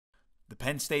The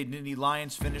Penn State Nittany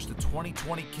Lions finished the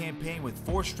 2020 campaign with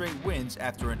 4 straight wins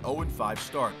after an 0-5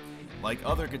 start. Like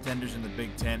other contenders in the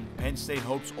Big Ten, Penn State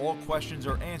hopes all questions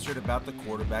are answered about the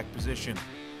quarterback position.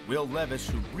 Will Levis,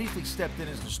 who briefly stepped in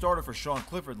as the starter for Sean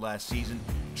Clifford last season,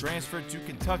 transferred to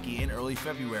Kentucky in early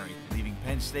February, leaving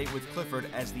Penn State with Clifford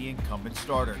as the incumbent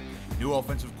starter. New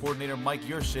offensive coordinator Mike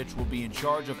Yurcich will be in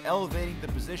charge of elevating the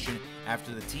position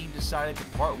after the team decided to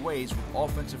part ways with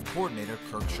offensive coordinator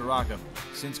Kirk Ciarrocca.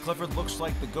 Since Clifford looks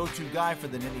like the go-to guy for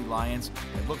the Nittany Lions,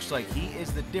 it looks like he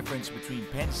is the difference between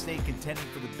Penn State contending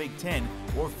for the Big Ten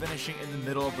or finishing in the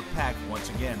middle of the pack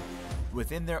once again.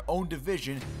 Within their own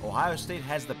division, Ohio State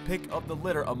has the pick of the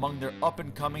litter among their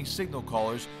up-and-coming signal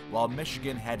callers, while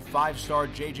Michigan had 5-star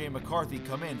J.J. McCarthy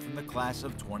come in from the class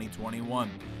of 2021.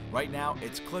 Right now,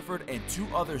 it's Clifford and 2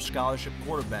 other scholarship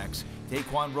quarterbacks,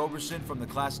 Taquan Roberson from the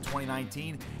class of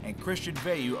 2019 and Christian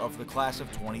Veilleux of the class of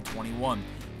 2021.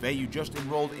 Veilleux just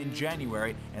enrolled in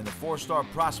January, and the 4-star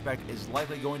prospect is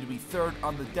likely going to be 3rd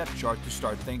on the depth chart to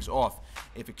start things off.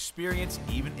 If experience,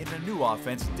 even in a new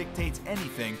offense, dictates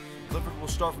anything, Clifford will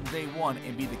start from day one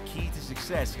and be the key to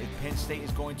success if Penn State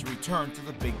is going to return to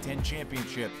the Big Ten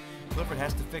championship. Clifford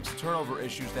has to fix the turnover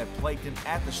issues that plagued him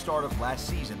at the start of last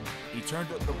season. He turned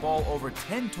the ball over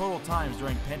 10 total times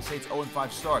during Penn State's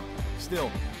 0-5 start.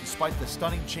 Still, despite the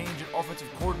stunning change in offensive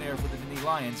coordinator for the Nittany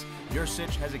Lions,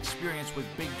 Yurcich has experience with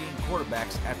big-game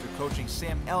quarterbacks after coaching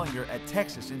Sam Ehlinger at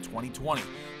Texas in 2020.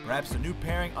 Perhaps the new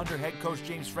pairing under head coach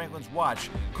James Franklin's watch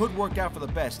could work out for the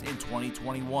best in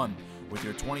 2021. With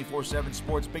your 247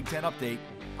 Sports Big Ten update,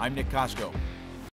 I'm Nick Kosko.